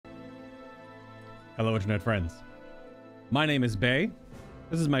Hello, internet friends. My name is Bay.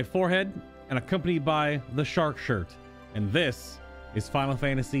 This is my forehead, and accompanied by the shark shirt. And this is Final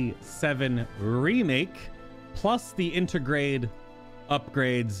Fantasy VII Remake, plus the Intergrade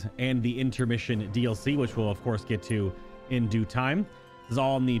upgrades and the Intermission DLC, which we'll of course get to in due time. This is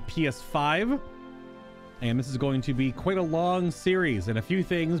all on the PS5, and this is going to be quite a long series. And a few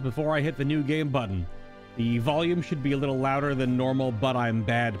things before I hit the new game button. The volume should be a little louder than normal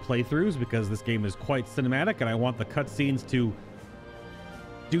butImBad playthroughs because this game is quite cinematic and I want the cutscenes to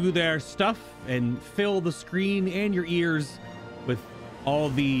do their stuff and fill the screen and your ears with all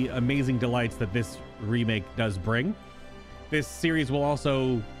the amazing delights that this remake does bring. This series will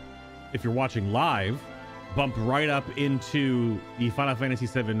also, if you're watching live, bump right up into the Final Fantasy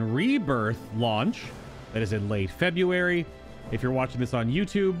VII Rebirth launch that is in late February. If you're watching this on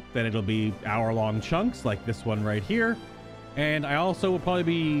YouTube, then it'll be hour-long chunks like this one right here. And I also will probably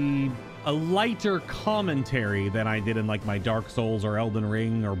be a lighter commentary than I did in like my Dark Souls or Elden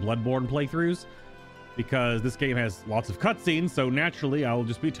Ring or Bloodborne playthroughs, because this game has lots of cutscenes, so naturally I'll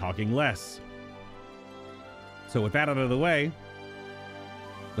just be talking less. So with that out of the way,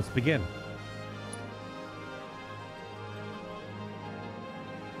 let's begin.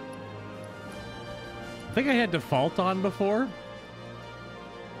 I think I had default on before.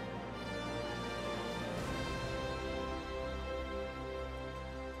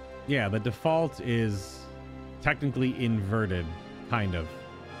 Yeah, the default is technically inverted, kind of.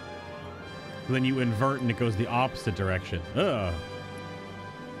 So then you invert and it goes the opposite direction. Ugh.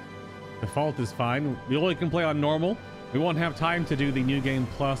 Default is fine. We only can play on normal. We won't have time to do the New Game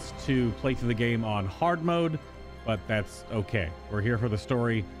Plus to play through the game on hard mode, but that's okay. We're here for the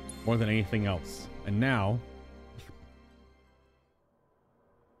story more than anything else. And now,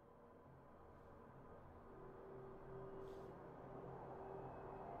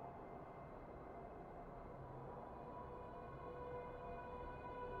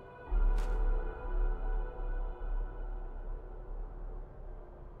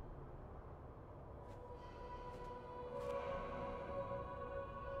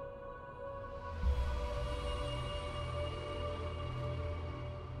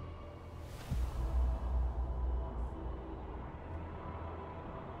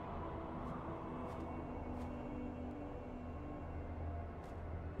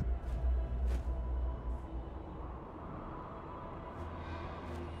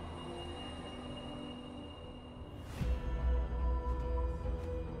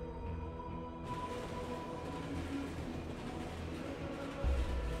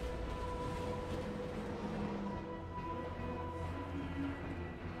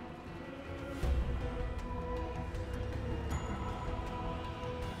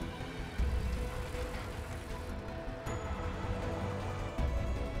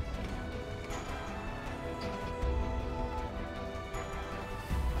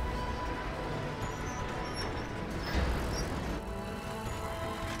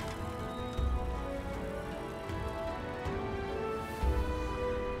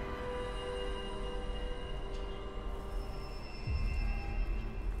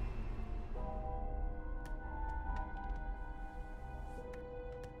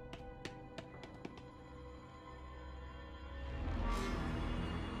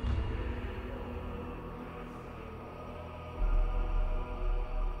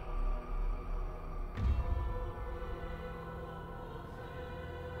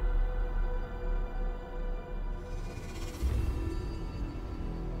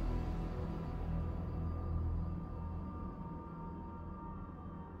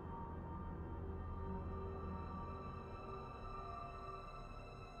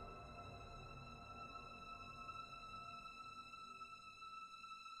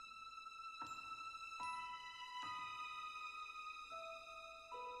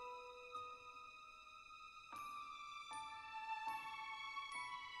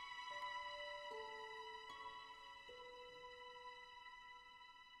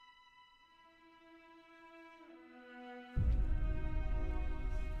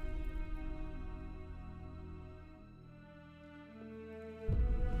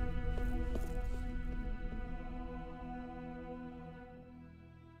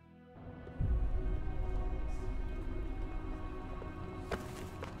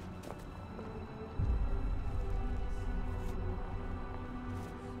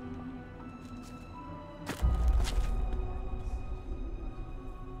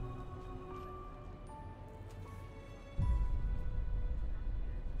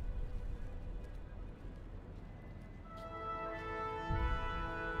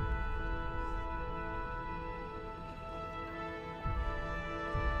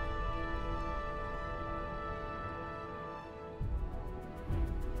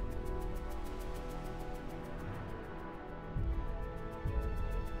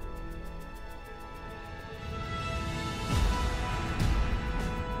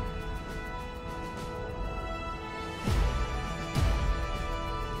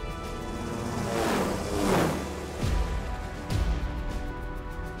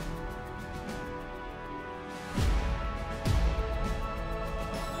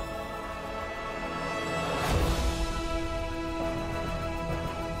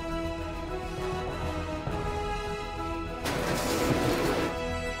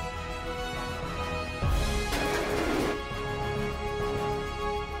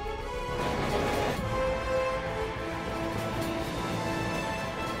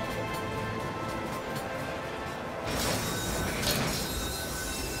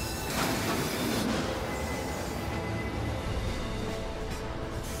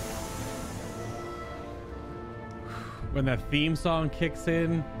 when that theme song kicks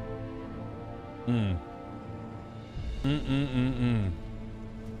in.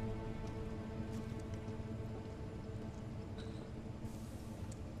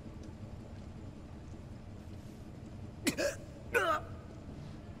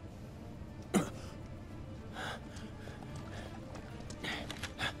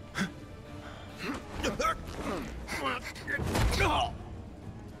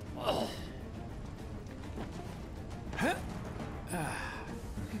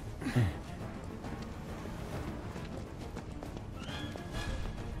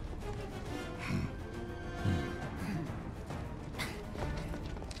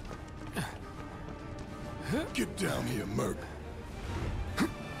 Get down here, Merc.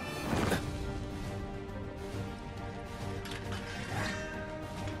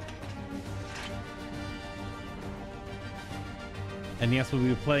 And yes, we'll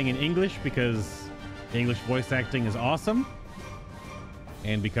be playing in English because the English voice acting is awesome.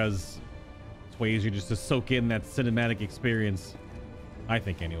 And because it's way easier just to soak in that cinematic experience. I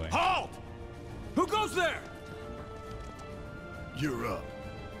think anyway. Halt! Who goes there? You're up.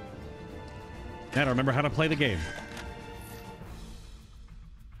 I don't remember how to play the game.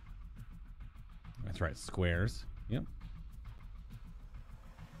 That's right, squares. Yep.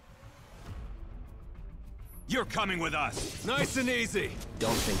 You're coming with us. Nice and easy.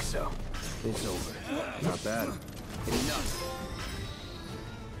 Don't think so. It's over. Not bad. Enough.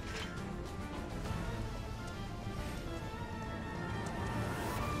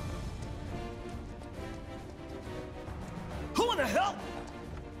 Who in the hell?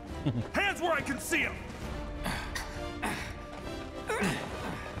 Hands where I can see them.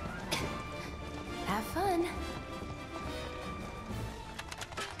 Have fun.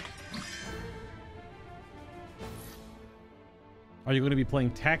 Are you going to be playing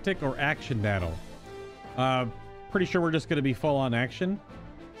tactic or action battle? Pretty sure we're just going to be full on action.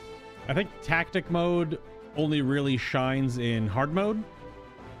 I think tactic mode only really shines in hard mode,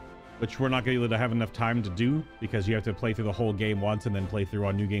 which we're not going to be able to have enough time to do because you have to play through the whole game once and then play through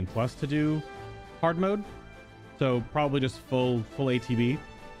on New Game Plus to do hard mode. So probably just full ATB,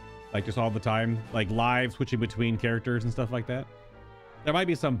 like just all the time, like live switching between characters and stuff like that. There might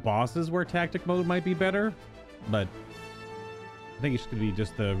be some bosses where tactic mode might be better, but I think it's going to be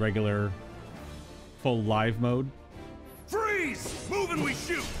just the regular full live mode. Freeze! Move and we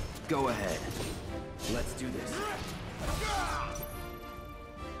shoot! Go ahead. Let's do this.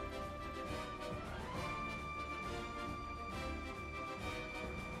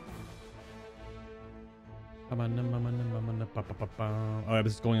 Oh, I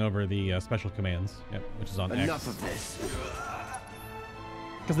was going over the special commands, yep, which is on Enough X. of this.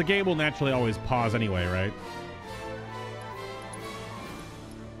 Because the game will naturally always pause anyway, right?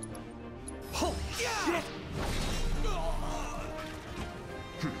 Holy shit!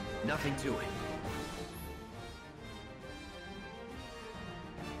 Nothing to it.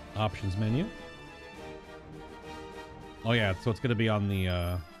 Options menu. Oh yeah, so it's going to be on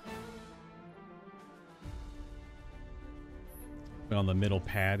the middle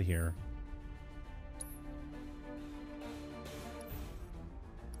pad here.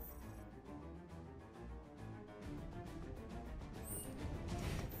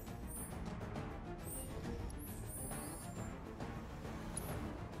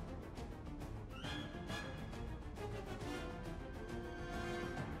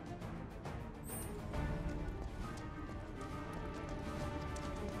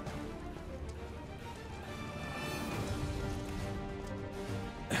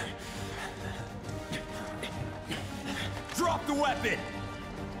 Drop the weapon!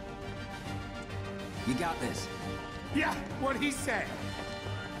 You got this. Yeah, what he said.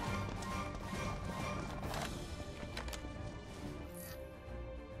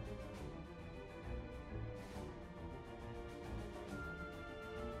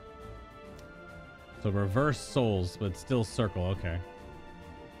 So reverse souls, but still circle. Okay.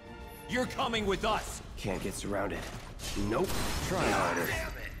 You're coming with us. Can't get surrounded. Nope. Try harder.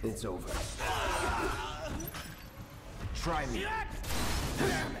 It's over. Try me.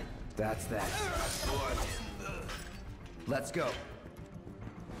 That's that. Let's go.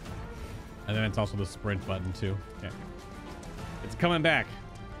 And then it's also the sprint button too. Okay. It's coming back.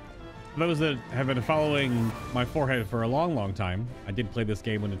 For those that have been following my forehead for a long time, I did play this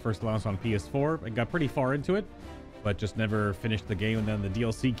game when it first launched on PS4. I got pretty far into it, but just never finished the game. And then the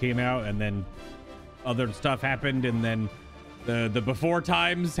DLC came out, and then other stuff happened, and then the before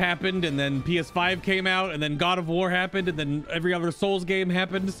times happened, and then PS5 came out, and then God of War happened, and then every other Souls game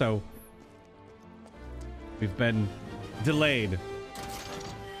happened. So we've been delayed.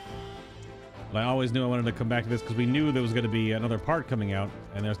 But I always knew I wanted to come back to this because we knew there was going to be another part coming out,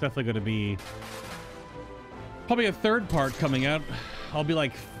 and there's definitely going to be probably a third part coming out. I'll be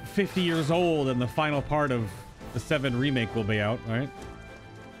like 50 years old, and the final part of the 7 remake will be out, right?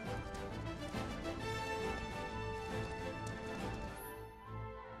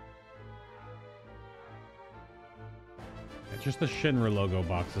 It's just the Shinra logo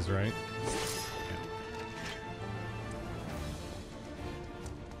boxes, right?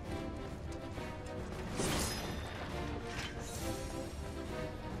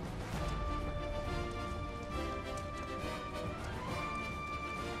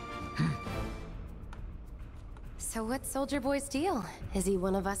 So what's Soldier Boy's deal? Is he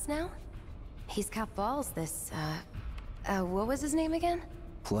one of us now? He's got balls, this, what was his name again?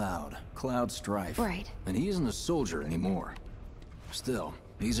 Cloud Strife. Right. And he isn't a soldier anymore. Still,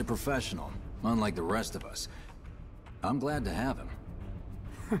 he's a professional, unlike the rest of us. I'm glad to have him.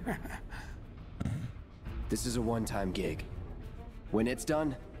 This is a one-time gig. When it's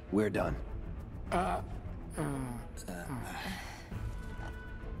done, we're done.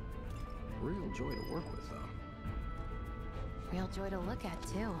 Real joy to work with, though. Real joy to look at,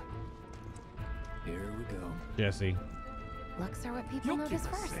 too. Here we go. Jesse. Looks are what people notice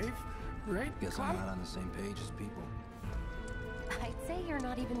first. Safe, right? Guess I'm not on the same page as people. I'd say you're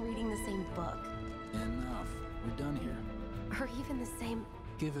not even reading the same book. Enough. We're done here. Or even the same...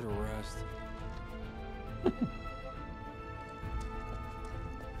 Give it a rest.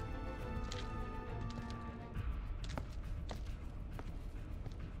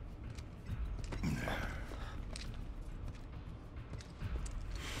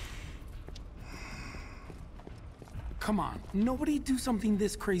 Come on, nobody do something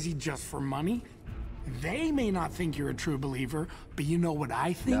this crazy just for money. They may not think you're a true believer, but you know what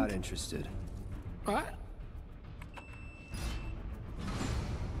I think? Not interested. What?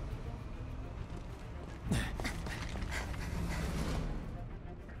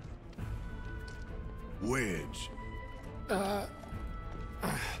 Wedge.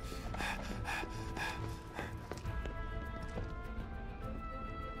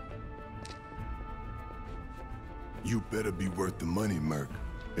 You better be worth the money, Merc.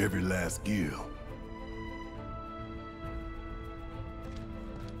 Every last gil.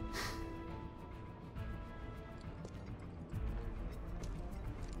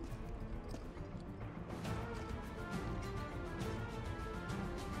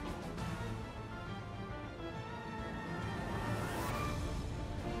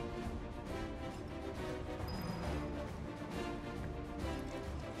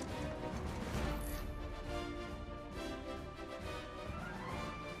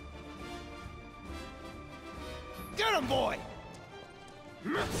 Get him, boy!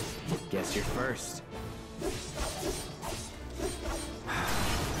 Guess you're first.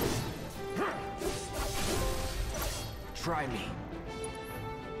 Try me.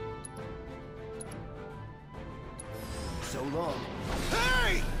 So long.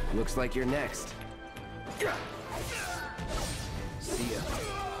 Hey! Looks like you're next. See ya.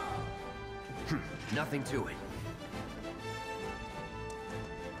 Nothing to it.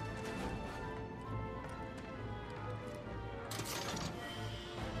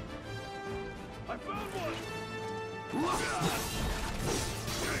 I found one!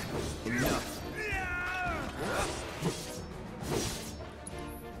 Enough.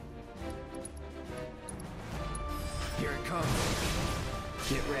 Here it comes.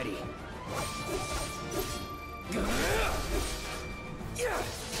 Get ready.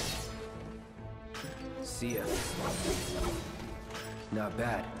 See ya. Not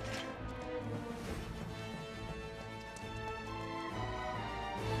bad.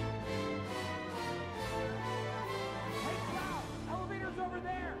 Elevator's over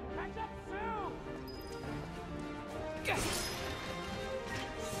there! Catch up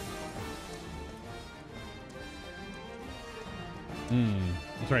soon!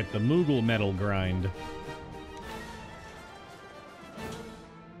 That's right, the Moogle metal grind.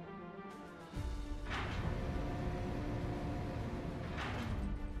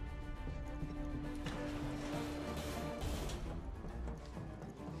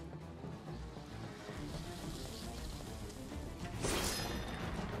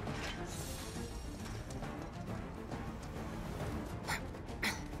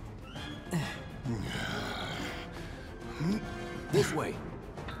 This way.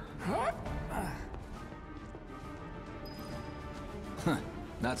 Huh.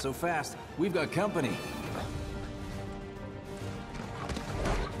 Not so fast. We've got company.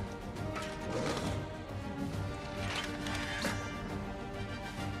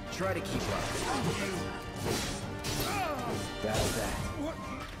 Try to keep up. That's that.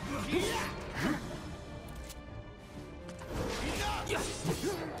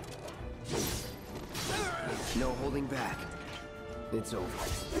 No holding back. It's over.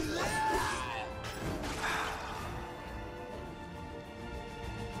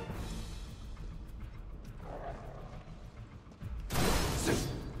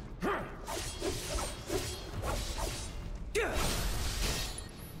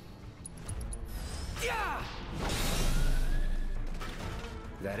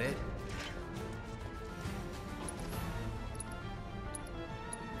 That it?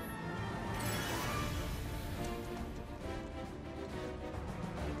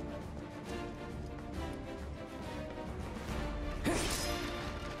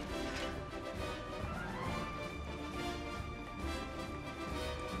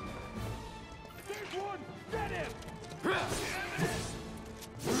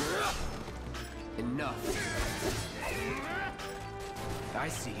 Enough. I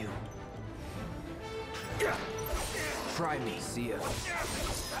see you. Try me, see ya.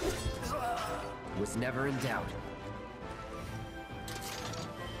 Was never in doubt.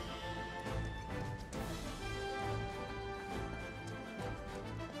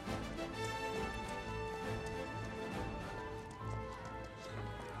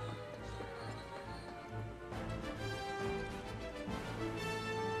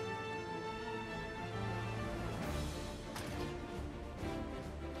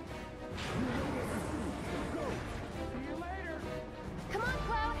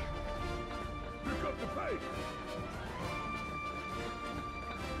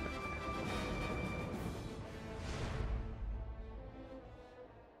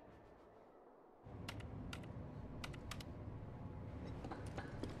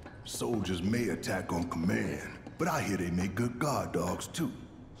 Soldiers may attack on command, but I hear they make good guard dogs too.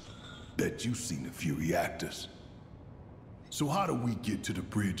 Bet you've seen a few reactors. So how do we get to the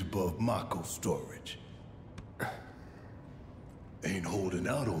bridge above Mako storage? Ain't holding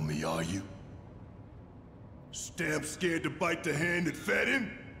out on me, are you? Stamp scared to bite the hand that fed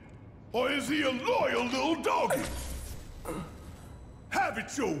him? Or is he a loyal little doggy? Have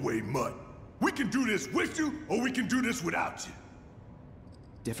it your way, Mutt. We can do this with you, or we can do this without you.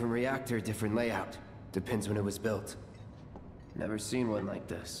 Different reactor, different layout. Depends when it was built. Never seen one like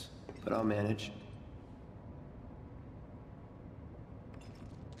this, but I'll manage.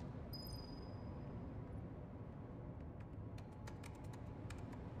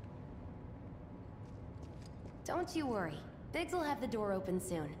 Don't you worry. Biggs will have the door open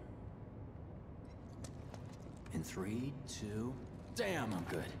soon. In 3, 2... Damn, I'm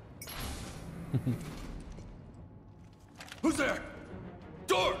good. Who's there?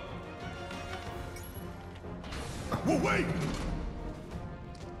 Door! Well, wait!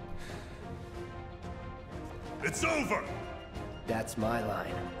 It's over! That's my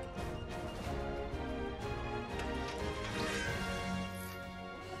line.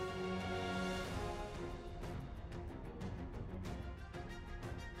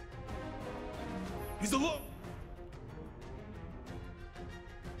 He's alone!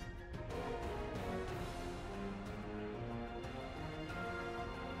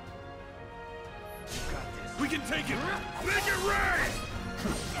 We can take it! Make it rain!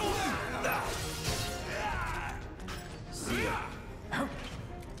 See ya.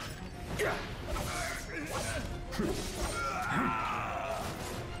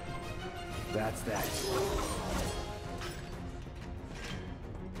 That's that.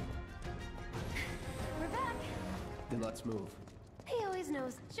 We're back. Then let's move. He always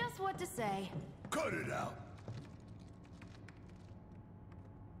knows just what to say. Cut it out!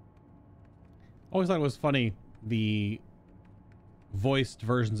 Always thought it was funny, the voiced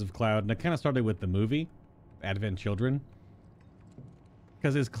versions of Cloud, and it kind of started with the movie, Advent Children.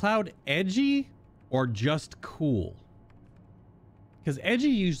 Because is Cloud edgy or just cool? Because edgy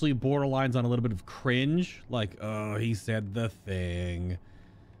usually borderlines on a little bit of cringe, like, oh, he said the thing,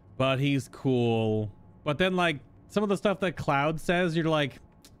 but he's cool. But then, like, some of the stuff that Cloud says, you're like,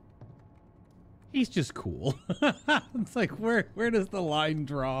 he's just cool. It's like, where does the line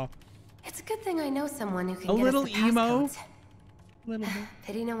draw? It's a good thing I know someone who can A get little us the emo. passcodes. Little bit.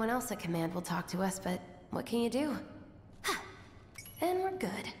 Pity no one else at command will talk to us, but what can you do? And we're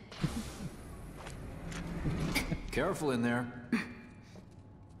good. Careful in there.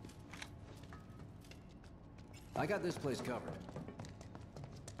 I got this place covered.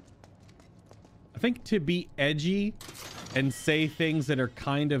 I think to be edgy and say things that are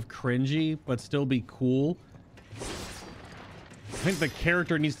kind of cringy but still be cool, I think the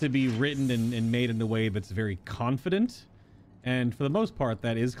character needs to be written and made in a way that's very confident. And for the most part,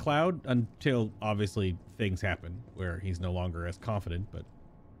 that is Cloud, until obviously things happen where he's no longer as confident. But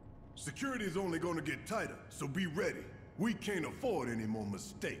Security is only gonna get tighter, so be ready. We can't afford any more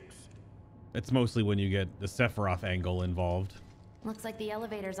mistakes. It's mostly when you get the Sephiroth angle involved. Looks like the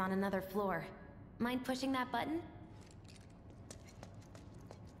elevator's on another floor. Mind pushing that button?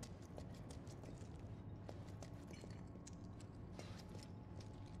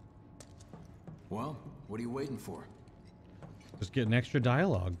 Well, what are you waiting for? Just get an extra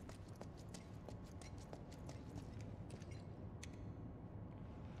dialogue.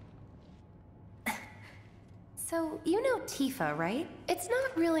 So, you know Tifa, right? It's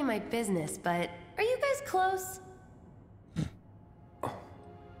not really my business, but are you guys close?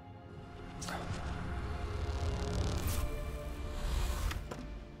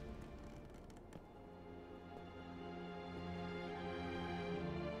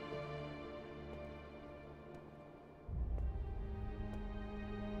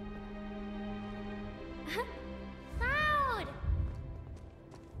 Cloud!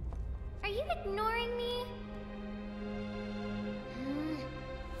 Are you ignoring me?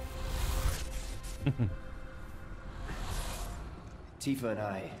 Tifa and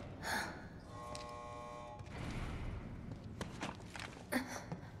I.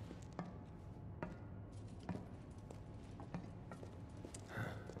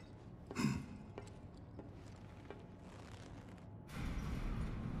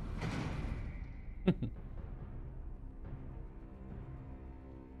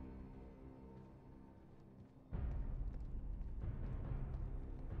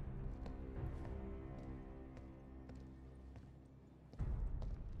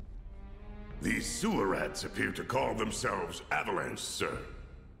 These sewer rats appear to call themselves Avalanche, sir.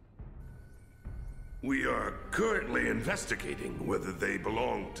 We are currently investigating whether they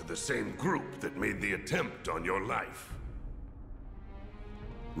belong to the same group that made the attempt on your life.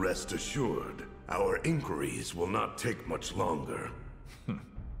 Rest assured, our inquiries will not take much longer.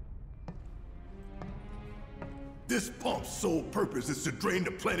 This pump's sole purpose is to drain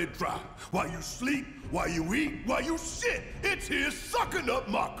the planet dry. While you sleep, while you eat, while you shit, it's here sucking up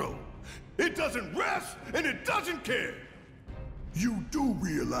Mako. It doesn't rest, and it doesn't care. You do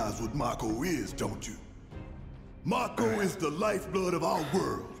realize what Mako is, don't you? Mako is the lifeblood of our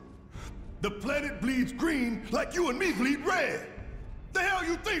world. The planet bleeds green like you and me bleed red. The hell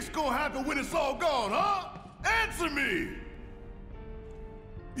you think's gonna happen when it's all gone, huh? Answer me!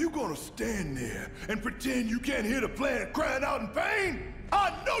 You gonna stand there and pretend you can't hear the planet crying out in pain?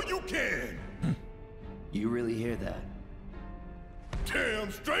 I know you can! You really hear that?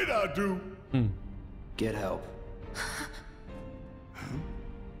 Damn straight I do! Get help.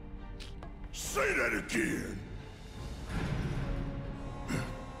 Say that again!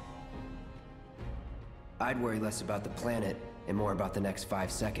 I'd worry less about the planet and more about the next 5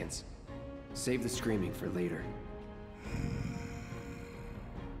 seconds. Save the screaming for later.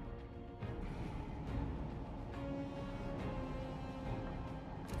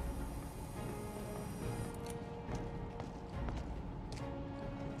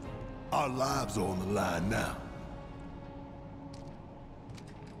 Our lives are on the line now.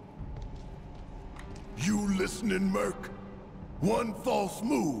 You listening, Merc? One false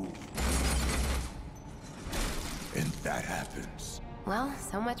move, and that happens. Well,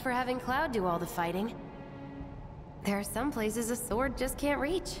 so much for having Cloud do all the fighting. There are some places a sword just can't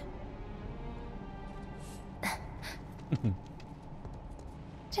reach.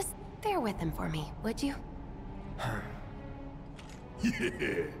 Just bear with him for me, would you?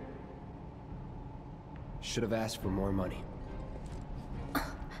 Yeah. Should have asked for more money.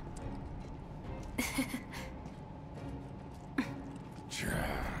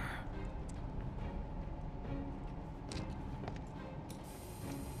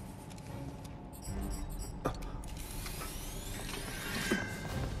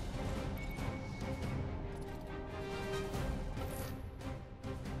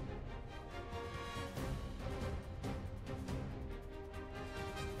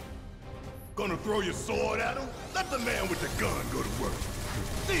 Gonna throw your sword at him? Let the man with the gun go to work.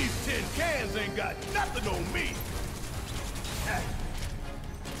 These tin cans ain't got nothing on me.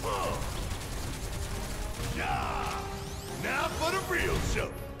 Yeah. Now for the real show.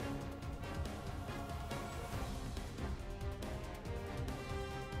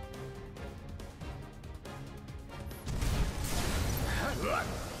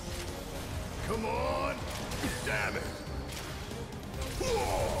 Come on. Damn it.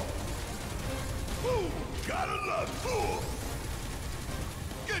 Whoa. Ooh, gotta love cool.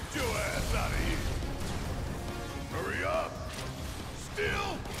 Get your ass out of here. Hurry up.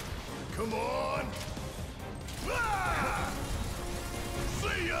 Still. Come on. Ah!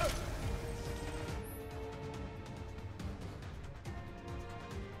 See ya.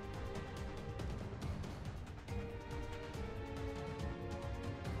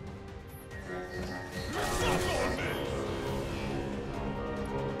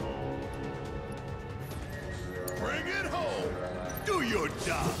 your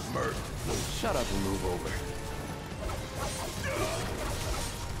job, Merc. Shut up and move over.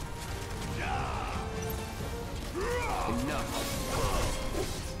 Enough.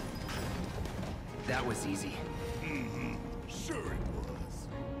 That was easy. Sure it was.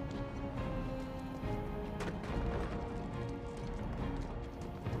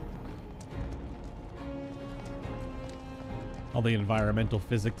 All the environmental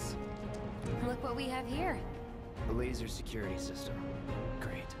physics. Look what we have here. A laser security system.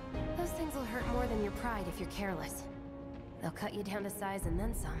 Great. Those things will hurt more than your pride if you're careless. They'll cut you down to size and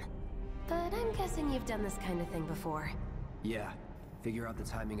then some. But I'm guessing you've done this kind of thing before. Yeah. Figure out the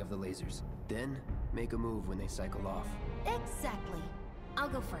timing of the lasers. Then, make a move when they cycle off. Exactly. I'll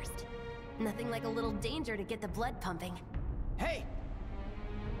go first. Nothing like a little danger to get the blood pumping. Hey!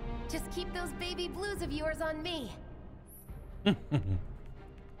 Just keep those baby blues of yours on me.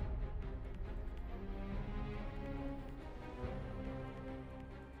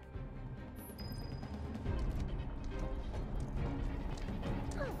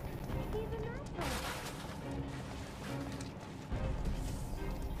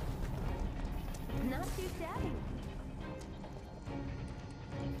 Not too shabby.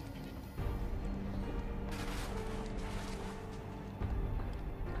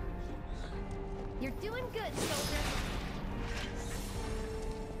 You're doing good, soldier.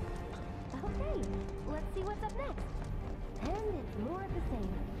 Okay, let's see what's up next. And it's more of the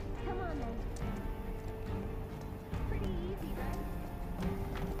same. Come on then. Pretty easy, right?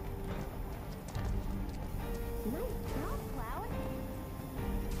 Nice job, Cloud.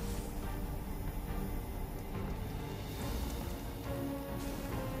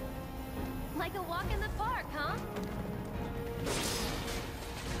 Like a walk in the park, huh?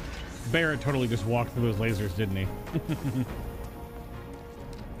 Barret totally just walked through those lasers, didn't he?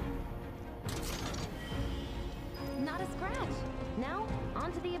 Not a scratch. Now,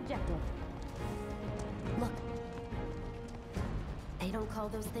 on to the objective. Look. They don't call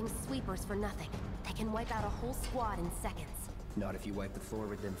those things sweepers for nothing. They can wipe out a whole squad in seconds. Not if you wipe the floor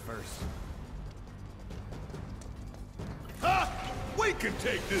with them first. Ha! We can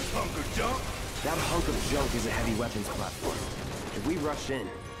take this hunk of junk. That hunk of junk is a heavy weapons platform. If we rush in,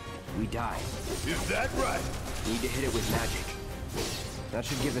 we die. Is that right? Need to hit it with magic. That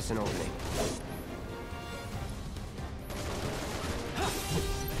should give us an opening.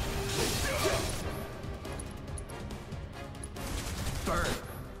 Burn!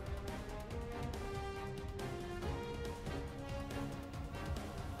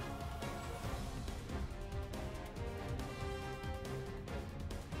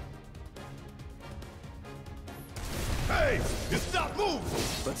 Hey, you stop moving.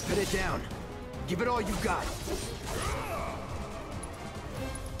 Let's pin it down. Give it all you got.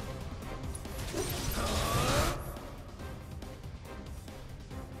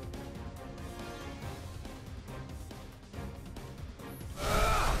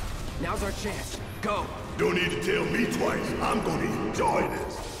 Now's our chance. Go. Don't need to tell me twice. I'm gonna enjoy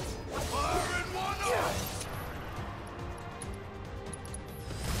this. Fire in one eye.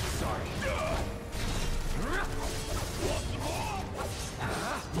 Sorry.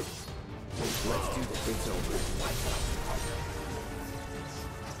 Let's do this. It's over.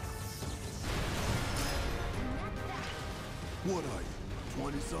 What are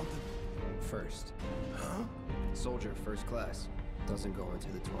you, 20-something? First. Huh? Soldier first class. Doesn't go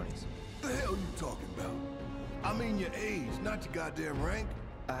into the 20s. The hell you talking about? I mean your age, not your goddamn rank.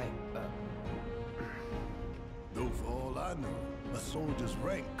 Though for all I know, a soldier's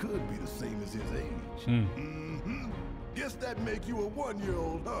rank could be the same as his age. Mm-hmm. Guess that make you a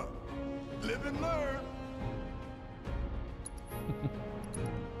 1-year-old, huh? Live and learn.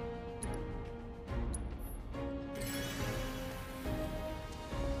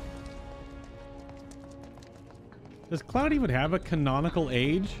 Does Cloud even have a canonical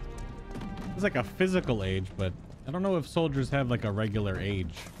age? It's like a physical age, but I don't know if soldiers have like a regular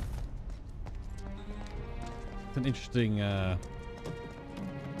age. It's an interesting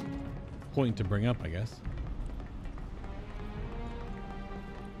point to bring up, I guess.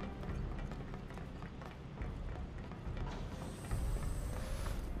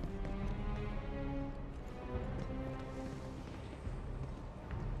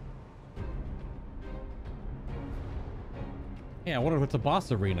 Yeah, I wonder if it's a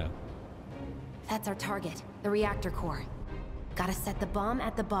boss arena. That's our target, the reactor core. Gotta set the bomb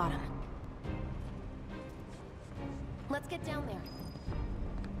at the bottom. Let's get down there.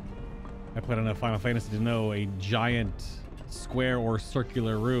 I played enough Final Fantasy to know a giant square or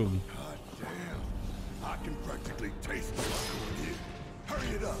circular room. God damn. I can practically taste the fucker in here. Hurry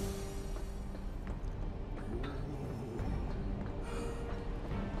it up.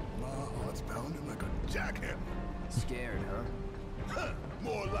 jackhammer. Scared, huh?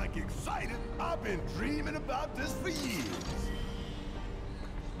 More like excited. I've been dreaming about this for years.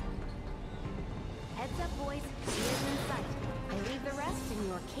 Heads up, boys. She is in sight. I leave the rest in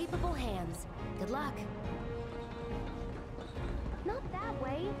your capable hands. Good luck. Not that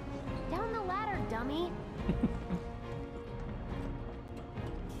way. Down the ladder, dummy.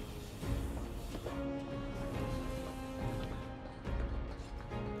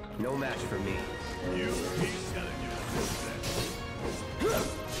 No match for me. You keep telling yourself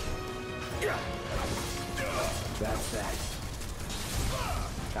that. That's that.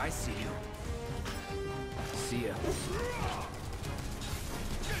 I see you. See ya.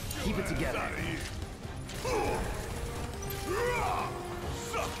 Keep it together.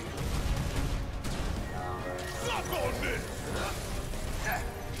 Suck it. Suck on this.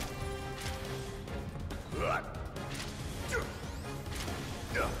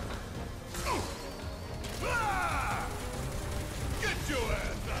 Get your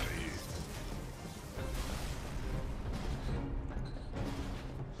ass out of here.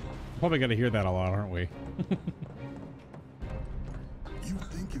 Probably gonna hear that a lot, aren't we? You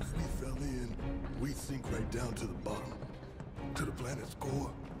think if we fell in, we'd sink right down to the bottom? To the planet's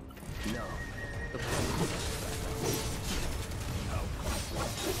core? No.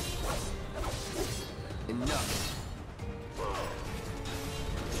 Enough.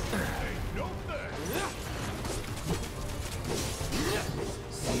 Ain't no thing.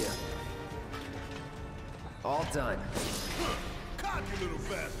 See ya. All done. Cock you little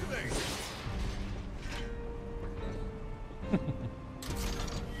bastard, ain't you?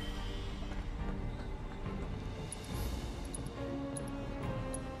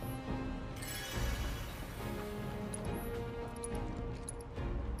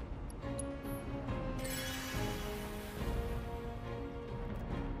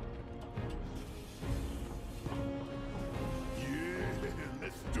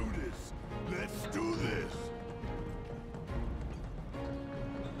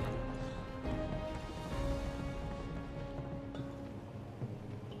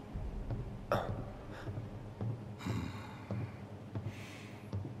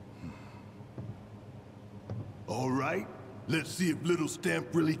 All right, let's see if little Stamp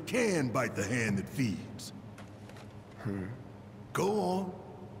really can bite the hand that feeds. Go on,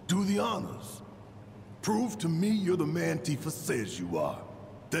 do the honors. Prove to me you're the man Tifa says you are.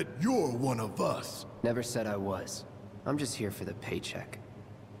 That you're one of us. Never said I was. I'm just here for the paycheck.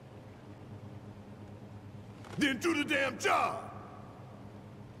 Then do the damn job!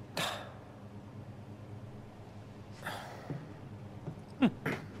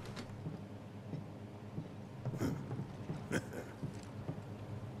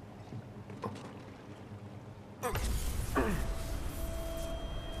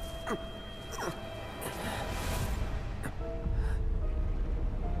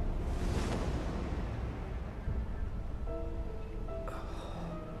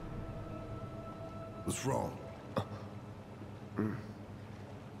 What's wrong?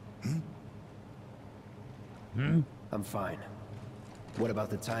 I'm fine. What about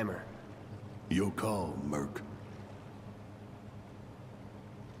the timer? Your call, Merc.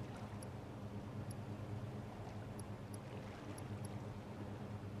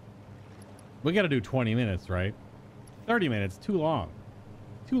 We gotta do 20 minutes, right? 30 minutes, too long.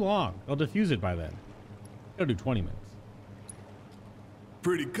 Too long. They'll defuse it by then. Gotta do 20 minutes.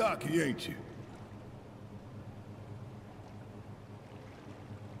 Pretty cocky, ain't you?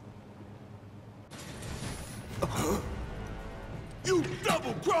 You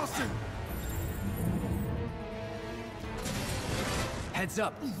double-crossing! Heads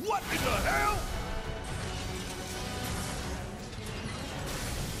up! What in the hell?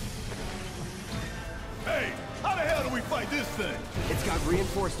 Hey, how the hell do we fight this thing? It's got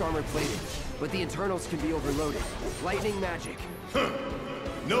reinforced armor plating, but the internals can be overloaded. Lightning magic.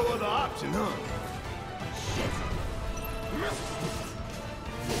 No other option, huh?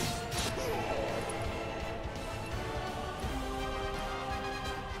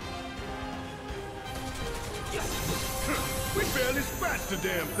 We barely scratched the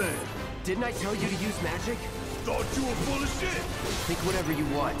damn thing. Didn't I tell you to use magic? Thought you were full of shit. Think whatever you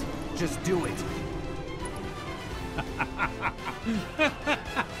want. Just do it.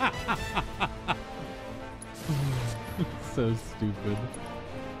 So stupid.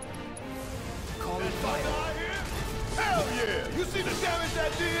 Call it fire. Hell yeah! You see the damage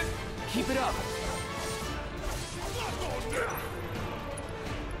that did? Keep it up. Fuck on that!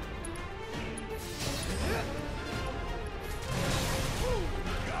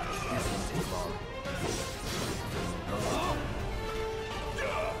 This won't take long.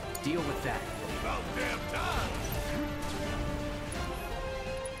 Deal with that. About damn time!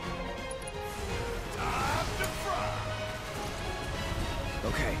 Time to fry!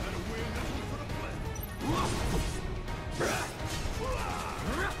 Okay.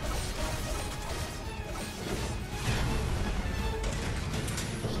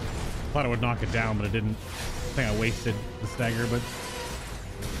 Thought it would knock it down, but it didn't. I think I wasted the stagger, but...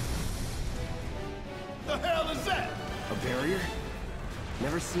 The hell is that? A barrier?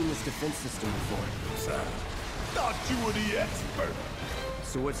 Never seen this defense system before. Thought you were the expert.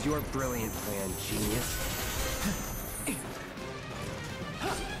 So what's your brilliant plan, genius?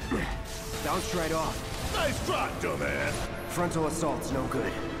 Bounced right off. Nice try, dumbass. Frontal assault's no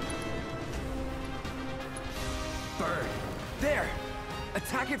good. Burn. There!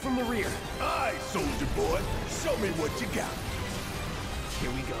 Attack it from the rear. Aye, soldier boy. Show me what you got.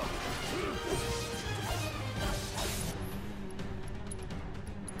 Here we go.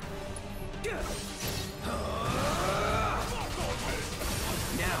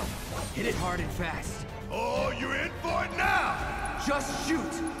 Now, hit it hard and fast. Oh, you're in for it now. Just shoot!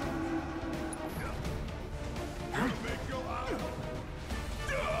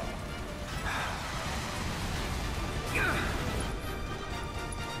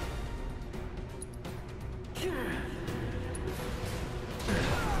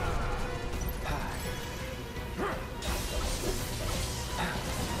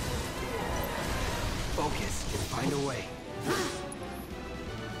 Focus and find a way.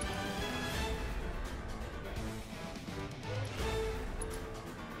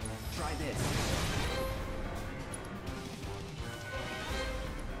 Try this.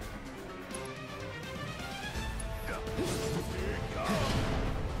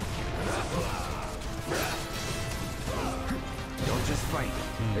 Don't just fight.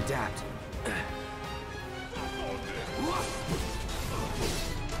 Adapt.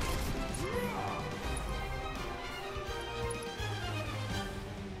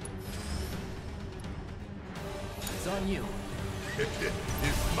 It's on you.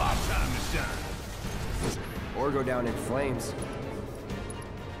 It's my time to shine. Or go down in flames.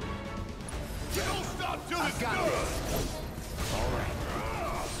 Don't stop till it's Got done. this. All right.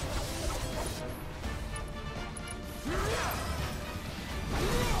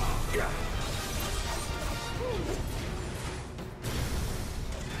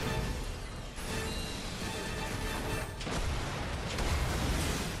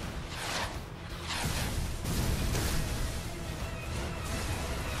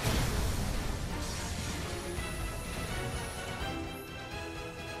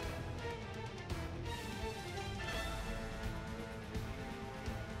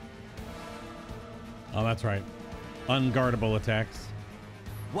 Oh, that's right. Unguardable attacks.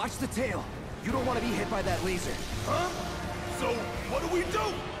 Watch the tail. You don't want to be hit by that laser. Huh? So, what do we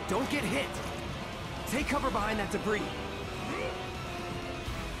do? Don't get hit. Take cover behind that debris.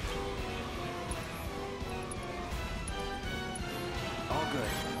 All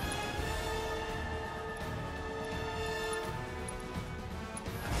good.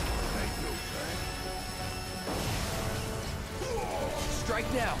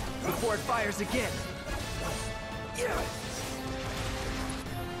 Strike now, before it fires again.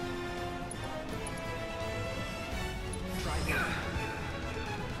 Try now.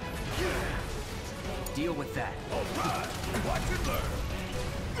 Deal with that. All right, watch and learn.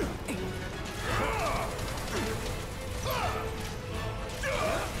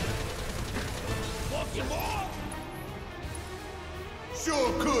 Want some more?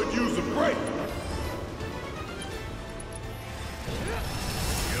 Sure could use a break.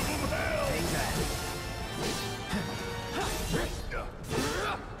 Give him hell. Take that.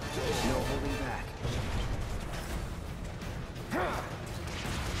 No holding back.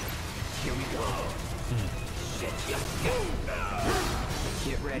 Here we go.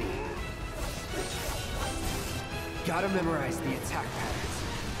 Get ready. Gotta memorize the attack patterns.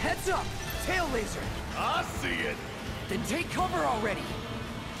 Heads up! Tail laser! I see it. Then take cover already!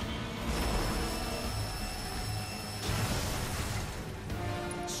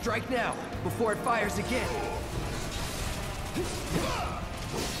 Strike now, before it fires again.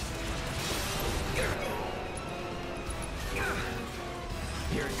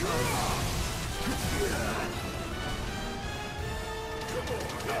 Here it comes.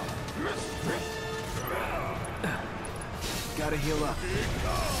 Gotta heal up.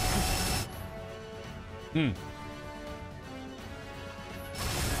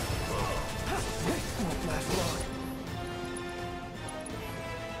 Won't last long.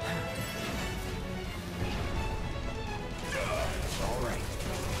 All right.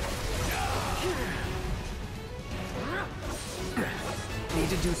 Need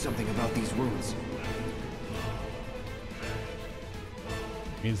to do something about these wounds.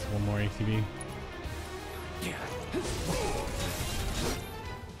 Needs one more ATB. Yeah.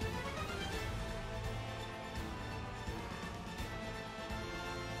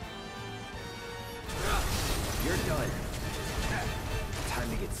 You're done. Time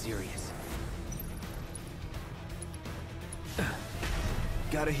to get serious.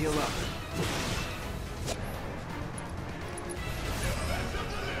 Gotta heal up.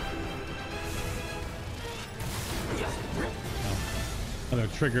 Another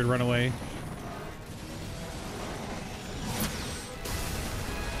triggered runaway.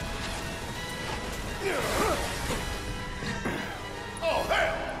 Oh,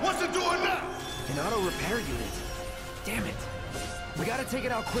 hell! What's it doing now? An auto repair unit. Damn it. We gotta take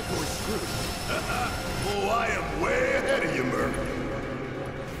it out quick or we're screwed. Oh, I am way ahead of you, Merc.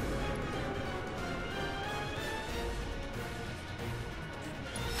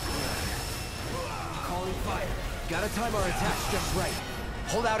 Calling fire. Gotta time our attacks just right.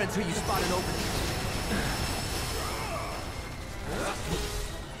 Hold out until you spot an opening.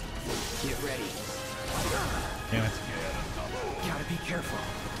 Get ready. Damn it. Gotta be careful.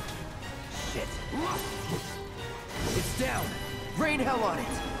 Shit. It's down. Rain hell on it.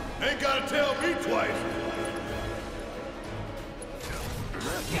 Ain't gotta tell me twice.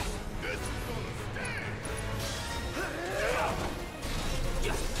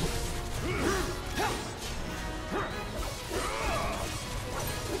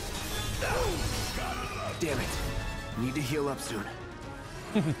 Damn it. Need to heal up soon.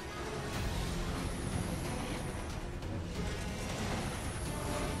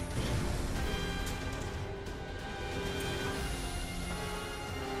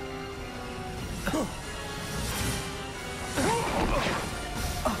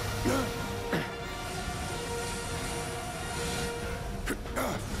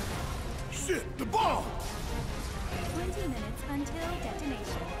 Shit, the bomb! 20 minutes until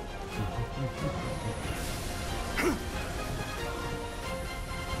detonation.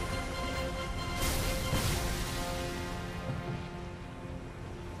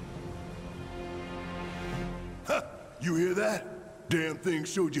 Huh, you hear that? Damn thing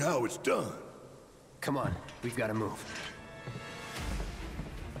showed you how it's done. Come on, we've gotta move.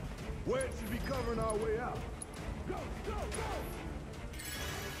 Where should be covering our way out? Go, go, go!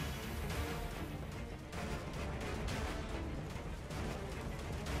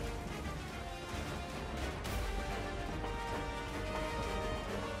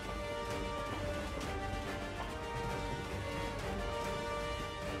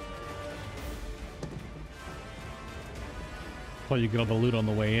 Thought you get all the loot on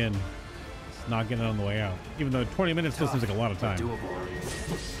the way in. It's not getting it on the way out. Even though 20 minutes still seems like a lot of time.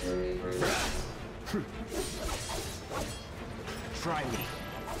 Try me.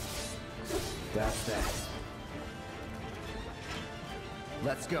 That's that.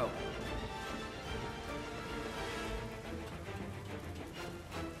 Let's go.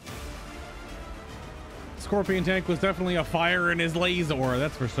 Scorpion tank was definitely a fire in his laser,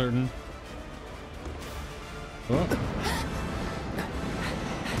 that's for certain. Oh.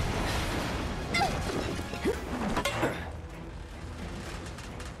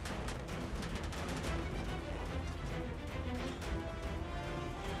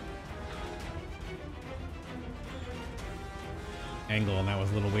 Angle on that was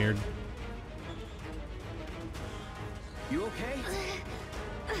a little weird. You okay?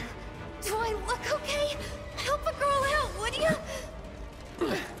 Do I look okay? Help a girl out, would you?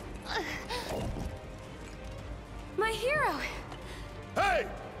 My hero. Hey!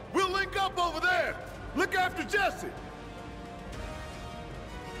 We'll link up over there! Look after Jesse!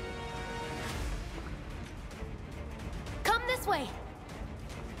 Come this way.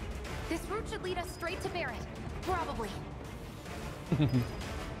 This route should lead us straight to Barret. Probably.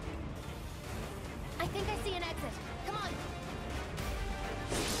 I think I see an exit. Come on.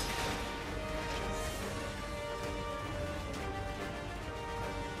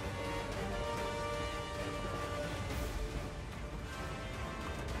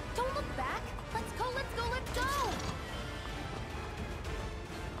 Don't look back. Let's go, let's go, let's go!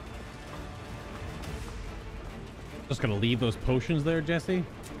 Just gonna leave those potions there, Jesse?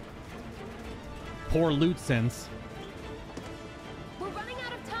 Poor loot sense. We're running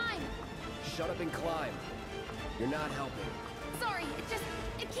out of time. Shut up and climb. You're not helping. Sorry,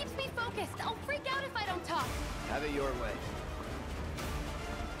 it keeps me focused. I'll freak out if I don't talk. Have it your way.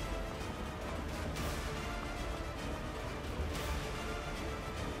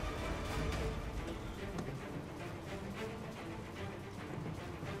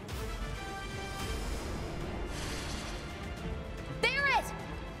 Barret!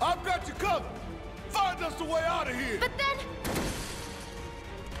 I've got you covered. Find us a way out of here. But then...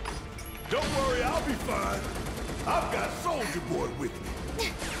 Don't worry, I'll be fine. I've got Soldier Boy with me.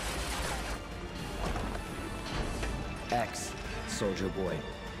 X, Soldier Boy.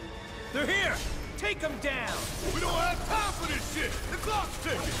 They're here! Take them down! We don't have time for this shit. The clock's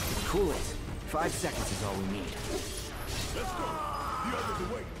ticking. Cool it. 5 seconds is all we need. Let's go. The other's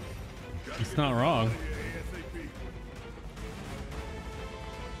away. It's not wrong.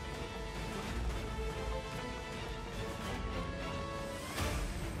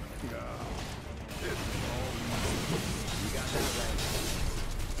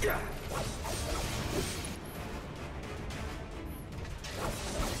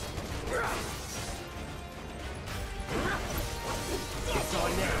 It's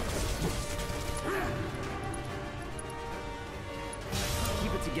on now.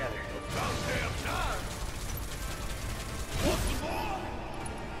 Keep it together. About damn time. Want some more?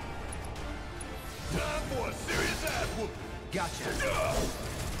 Time for a serious ass whooping. Gotcha.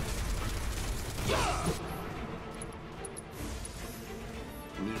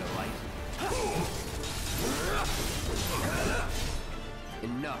 Need a light?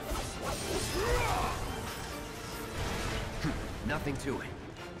 Enough. Nothing to it.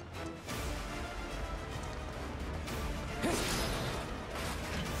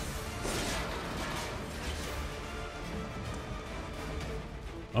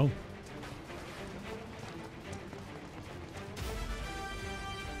 Oh.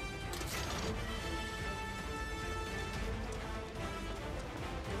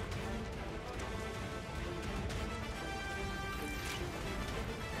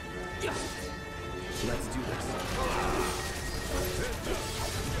 Let's do this.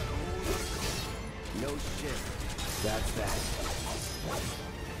 No shit. That's that.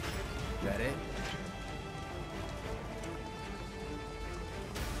 That it?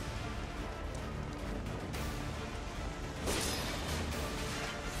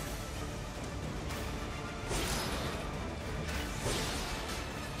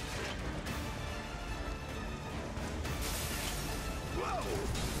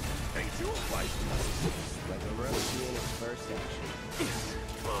 Ain't you a fight? Like a Roshi in its first action.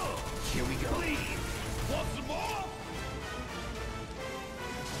 Here we go. Please. Want some more?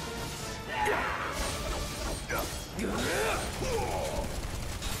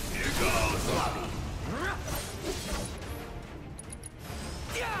 Here goes.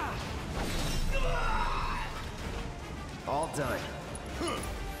 All done.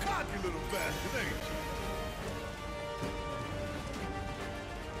 Cocky little bastard, ain't you?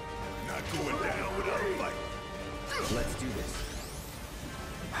 Not going down without a fight. Let's do this.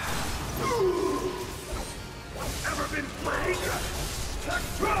 Ever been played?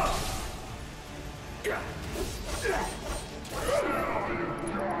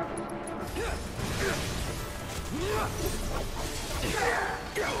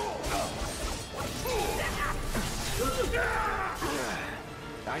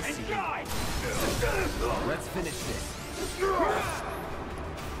 I see you. Let's finish this. See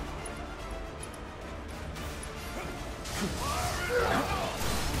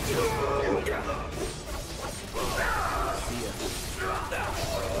ya.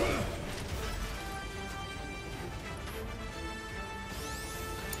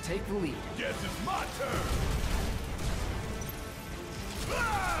 Take the lead. Guess it's my turn.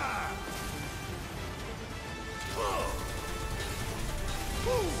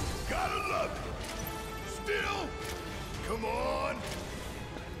 Gotta love it. Still, come on.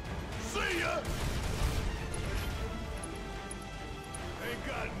 See ya. Ain't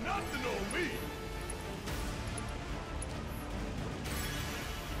got nothing on me.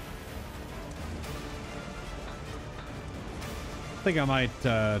 I think I might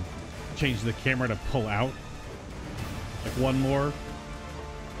change the camera to pull out like one more.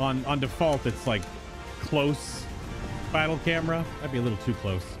 On default, it's like close battle camera. That'd be a little too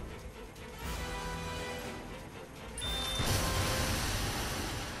close.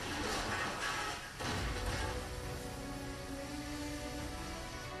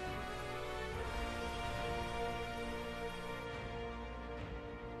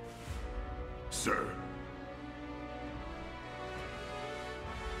 Sir.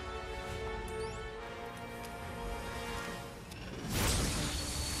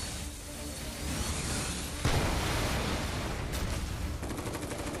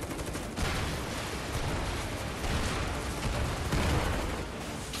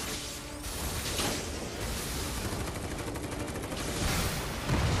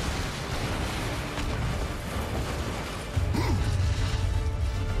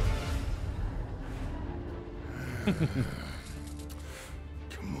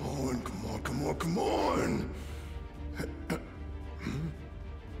 Come come on.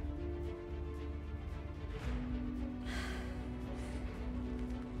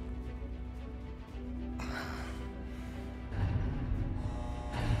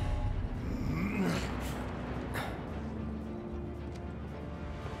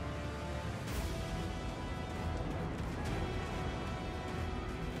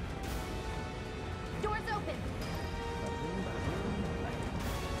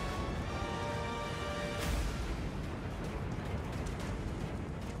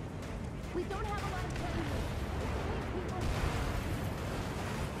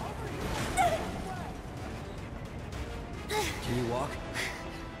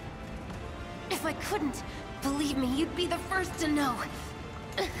 To know.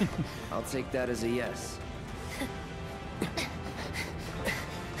 I'll take that as a yes.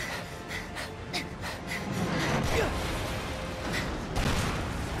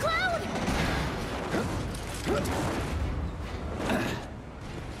 Cloud!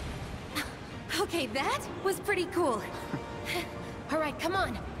 Okay, that was pretty cool. All right, come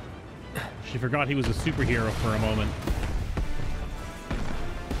on. She forgot he was a superhero for a moment.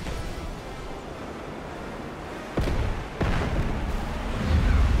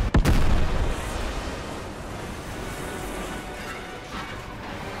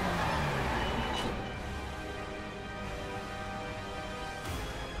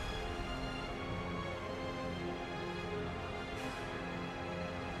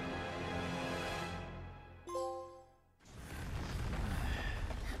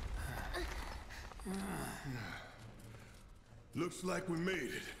 Looks like we made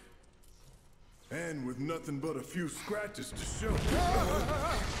it. And with nothing but a few scratches to show.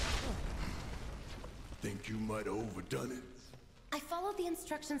 Think you might have overdone it? I followed the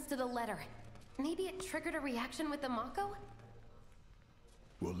instructions to the letter. Maybe it triggered a reaction with the Mako?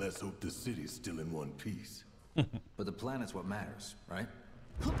 Well, let's hope the city's still in one piece. But the planet's what matters, right?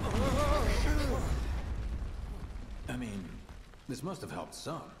 I mean, this must have helped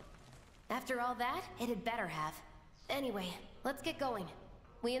some. After all that, it had better have. Anyway, let's get going.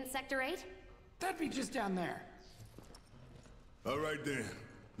 We in Sector 8? That'd be just down there. All right then,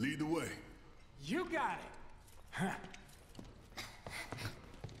 lead the way. You got it. Huh.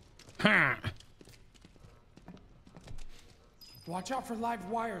 Ha! Watch out for live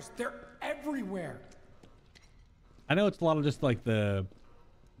wires. They're everywhere. I know it's a lot of just like the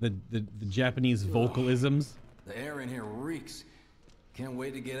Japanese vocalisms. The air in here reeks. Can't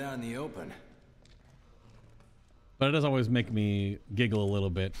wait to get out in the open. But it does always make me giggle a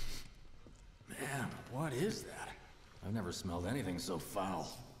little bit. Man, what is that? I've never smelled anything so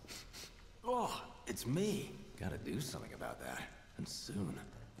foul. Oh, it's me. Gotta do something about that. And soon.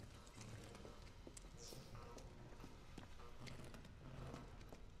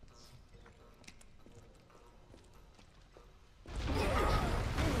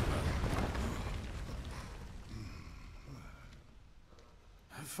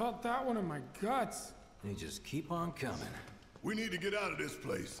 I felt that one in my guts. They just keep on coming. We need to get out of this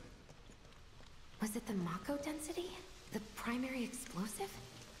place. Was it the Mako density? The primary explosive?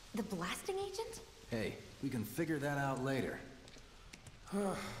 The blasting agent? Hey, we can figure that out later.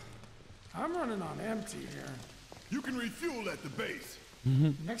 I'm running on empty here. You can refuel at the base.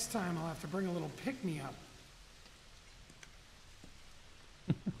 Next time I'll have to bring a little pick-me-up.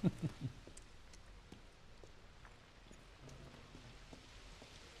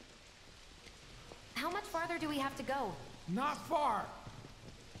 How much farther do we have to go? Not far.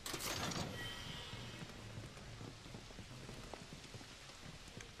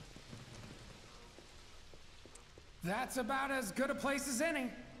 That's about as good a place as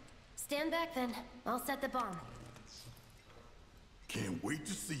any. Stand back then. I'll set the bomb. Can't wait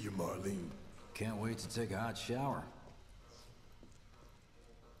to see you, Marlene. Can't wait to take a hot shower.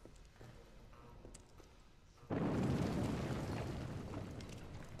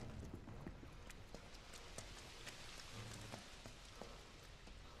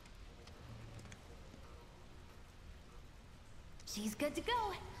 She's good to go.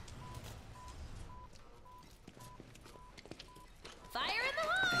 Fire in the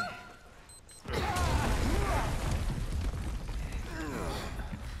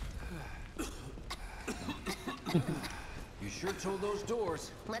hole! You sure told those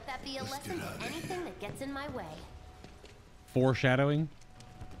doors. Let that be a lesson to anything that gets in my way. Foreshadowing.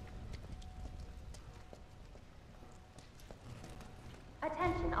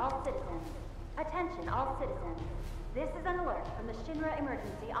 Attention all citizens. Attention all citizens. This is an alert from the Shinra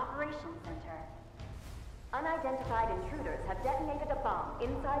Emergency Operations Center. Unidentified intruders have detonated a bomb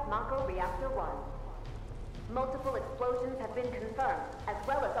inside Mako Reactor 1. Multiple explosions have been confirmed, as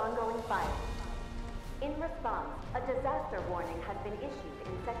well as ongoing fire. In response, a disaster warning has been issued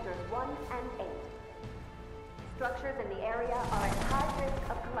in sectors 1 and 8. Structures in the area are at high risk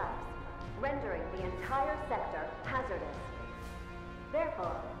of collapse, rendering the entire sector hazardous.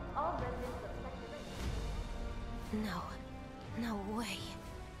 Therefore, all residents of Sector 8... No way.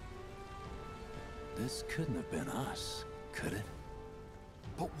 This couldn't have been us, could it?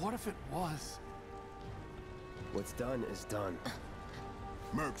 But what if it was? What's done is done.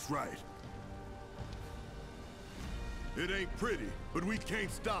 Merc's right. It ain't pretty, but we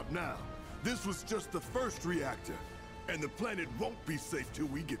can't stop now. This was just the first reactor, and the planet won't be safe till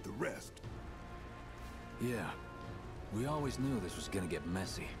we get the rest. Yeah. We always knew this was gonna get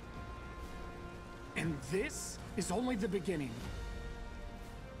messy. And this is only the beginning.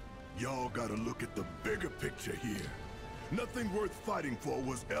 Y'all gotta look at the bigger picture here. Nothing worth fighting for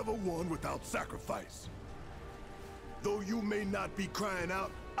was ever won without sacrifice. Though you may not be crying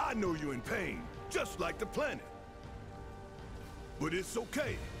out, I know you're in pain, just like the planet. But it's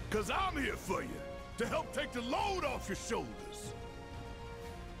okay, 'cause I'm here for you, to help take the load off your shoulders.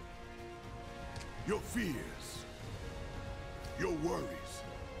 Your fears, your worries,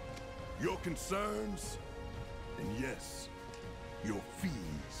 your concerns, and yes, your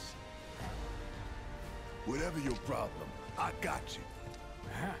fees. Whatever your problem, I got you.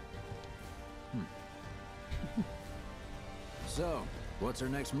 So, what's our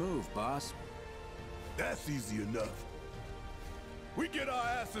next move, boss? That's easy enough. We get our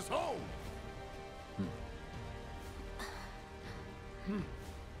asses home.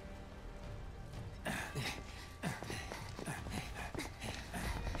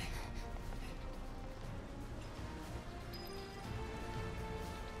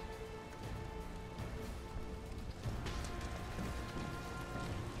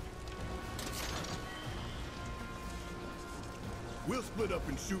 We'll split up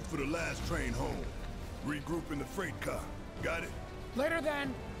and shoot for the last train home. Regroup in the freight car. Got it? Later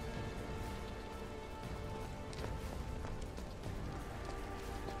then.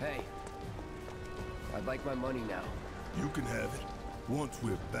 Hey. I'd like my money now. You can have it once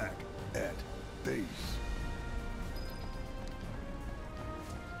we're back at base.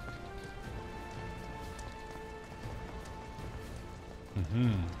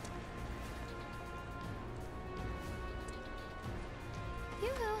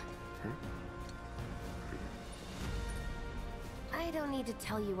 I don't need to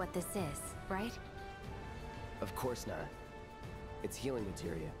tell you what this is, right? Of course not. It's healing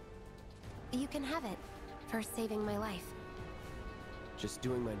materia. You can have it for saving my life. Just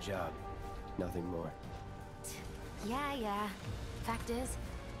doing my job. Nothing more. Yeah. Fact is,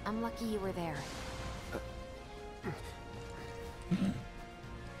 I'm lucky you were there.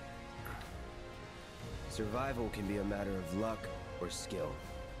 Survival can be a matter of luck or skill.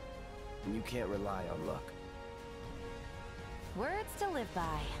 And you can't rely on luck. Words to live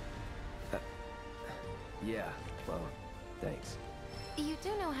by. Yeah, well, thanks. You do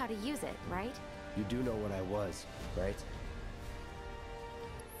know how to use it, right? You do know what I was, right?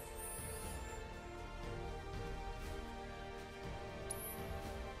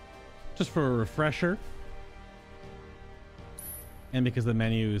 Just for a refresher, and because the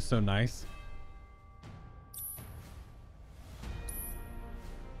menu is so nice.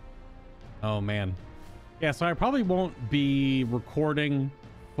 Oh man. Yeah, so I probably won't be recording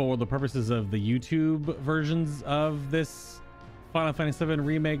for the purposes of the YouTube versions of this Final Fantasy VII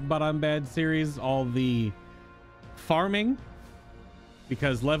Remake butImBad series, all the farming,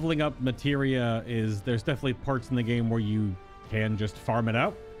 because leveling up materia is, there's definitely parts in the game where you can just farm it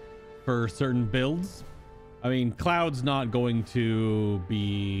out for certain builds. I mean, Cloud's not going to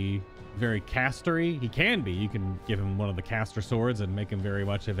be very castery. He can be. You can give him one of the caster swords and make him very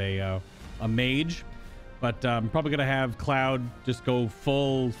much of a mage. But I'm probably gonna have Cloud just go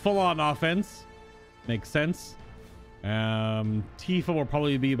full on offense. Makes sense. Tifa will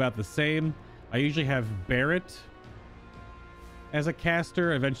probably be about the same. I usually have Barret as a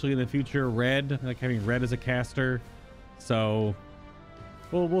caster. Eventually in the future, Red. I like having Red as a caster. So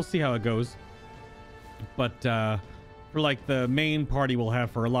we'll see how it goes. But for like the main party we'll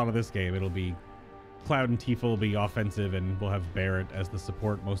have for a lot of this game, it'll be Cloud and Tifa will be offensive, and we'll have Barret as the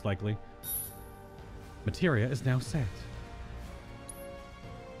support most likely. Materia is now set.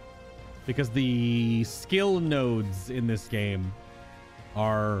 Because the skill nodes in this game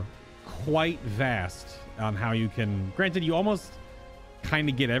are quite vast on how you can... Granted, you almost kind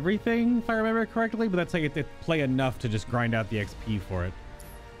of get everything, if I remember correctly, but that's like it play enough to just grind out the XP for it.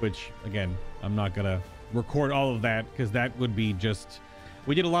 Which, again, I'm not going to record all of that, because that would be just...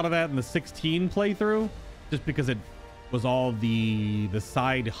 We did a lot of that in the 16 playthrough, just because it was all the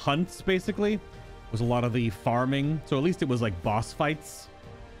side hunts, basically. was a lot of the farming. So at least it was like boss fights.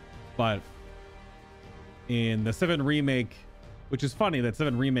 But in the 7 remake, which is funny that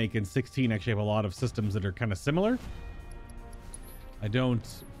 7 remake and 16 actually have a lot of systems that are kind of similar. I don't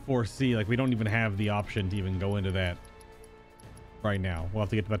foresee, like, we don't even have the option to even go into that right now. We'll have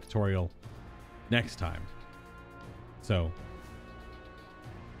to get to that tutorial next time. So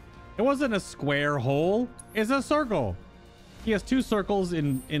it wasn't a square hole, it's a circle. He has 2 circles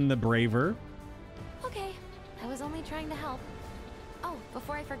in the braver. Okay, I was only trying to help. Oh,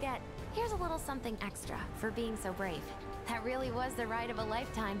 before I forget, here's a little something extra for being so brave. That really was the ride of a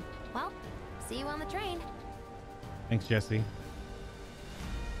lifetime. Well, see you on the train. Thanks, Jesse.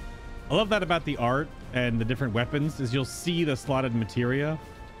 I love that about the art and the different weapons is you'll see the slotted materia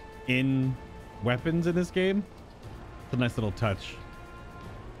in weapons in this game. It's a nice little touch.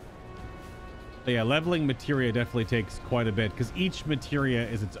 But yeah, leveling materia definitely takes quite a bit because each materia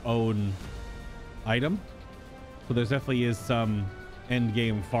is its own item. So there's definitely is some end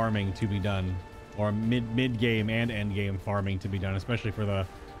game farming to be done, or mid game and end game farming to be done, especially for the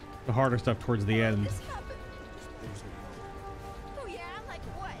harder stuff towards the end. Oh yeah, like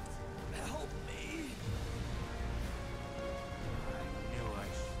what? Help me. I knew I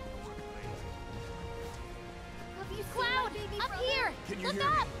should. Cloud, up here! Can you Look hear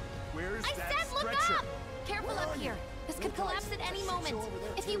up! me? Where's I that said look stretcher? up! Careful up here. This could collapse at any moment.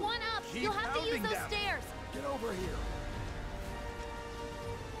 If you want up, Keep you'll have to use pounding those them. stairs. Get over here.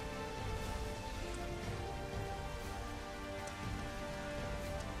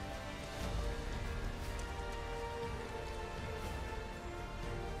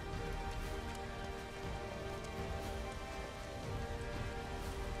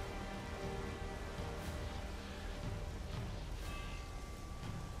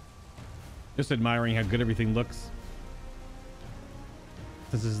 Just admiring how good everything looks.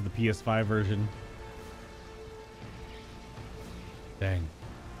 This is the PS5 version. Dang.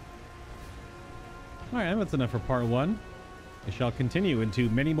 All right, that's enough for part 1. We shall continue into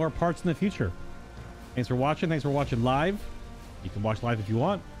many more parts in the future. Thanks for watching. Thanks for watching live. You can watch live if you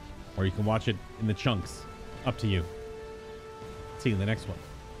want, or you can watch it in the chunks. Up to you. See you in the next one.